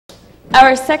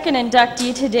Our second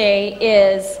inductee today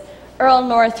is Earl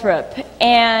Northrop,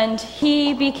 and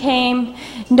he became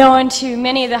known to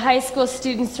many of the high school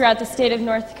students throughout the state of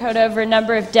North Dakota over a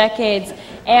number of decades,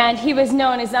 and he was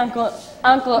known as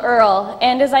Uncle Earl.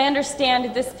 And as I understand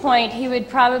at this point, he would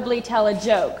probably tell a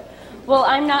joke. Well,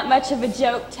 I'm not much of a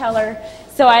joke teller,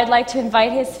 so I'd like to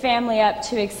invite his family up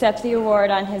to accept the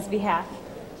award on his behalf.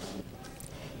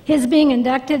 His being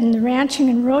inducted in the ranching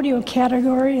and rodeo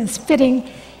category is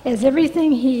fitting, as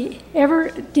everything he ever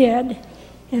did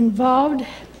involved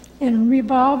and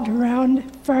revolved around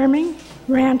farming,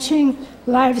 ranching,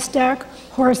 livestock,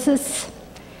 horses,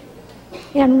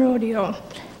 and rodeo.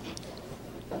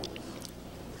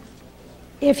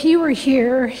 If he were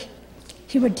here,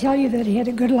 he would tell you that he had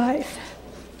a good life.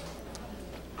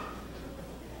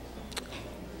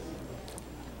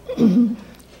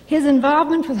 His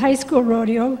involvement with high school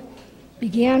rodeo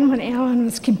began when Alan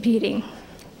was competing.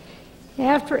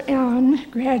 After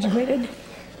Alan graduated,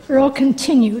 Earl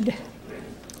continued,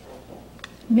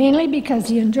 mainly because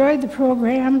he enjoyed the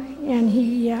program and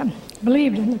he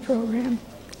believed in the program.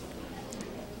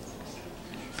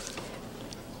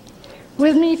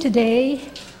 With me today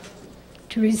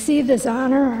to receive this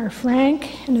honor are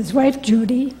Frank and his wife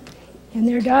Judy and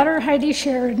their daughter Heidi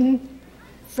Sheridan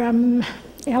from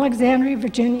Alexandria,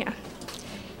 Virginia.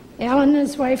 Alan and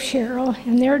his wife Cheryl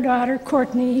and their daughter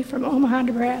Courtney from Omaha,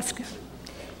 Nebraska.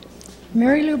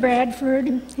 Mary Lou Bradford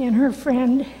and her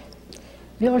friend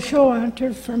Bill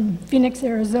Showalter from Phoenix,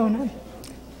 Arizona.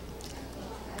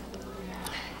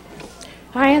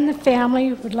 I and the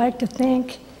family would like to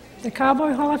thank the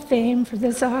Cowboy Hall of Fame for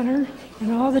this honor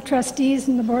and all the trustees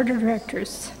and the board of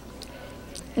directors,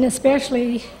 and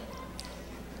especially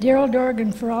Darrell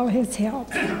Dorgan for all his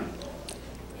help.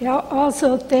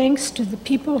 Also thanks to the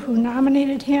people who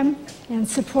nominated him and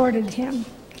supported him,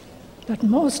 but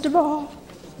most of all,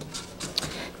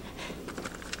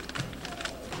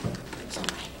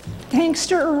 thanks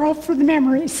to Earl for the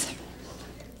memories.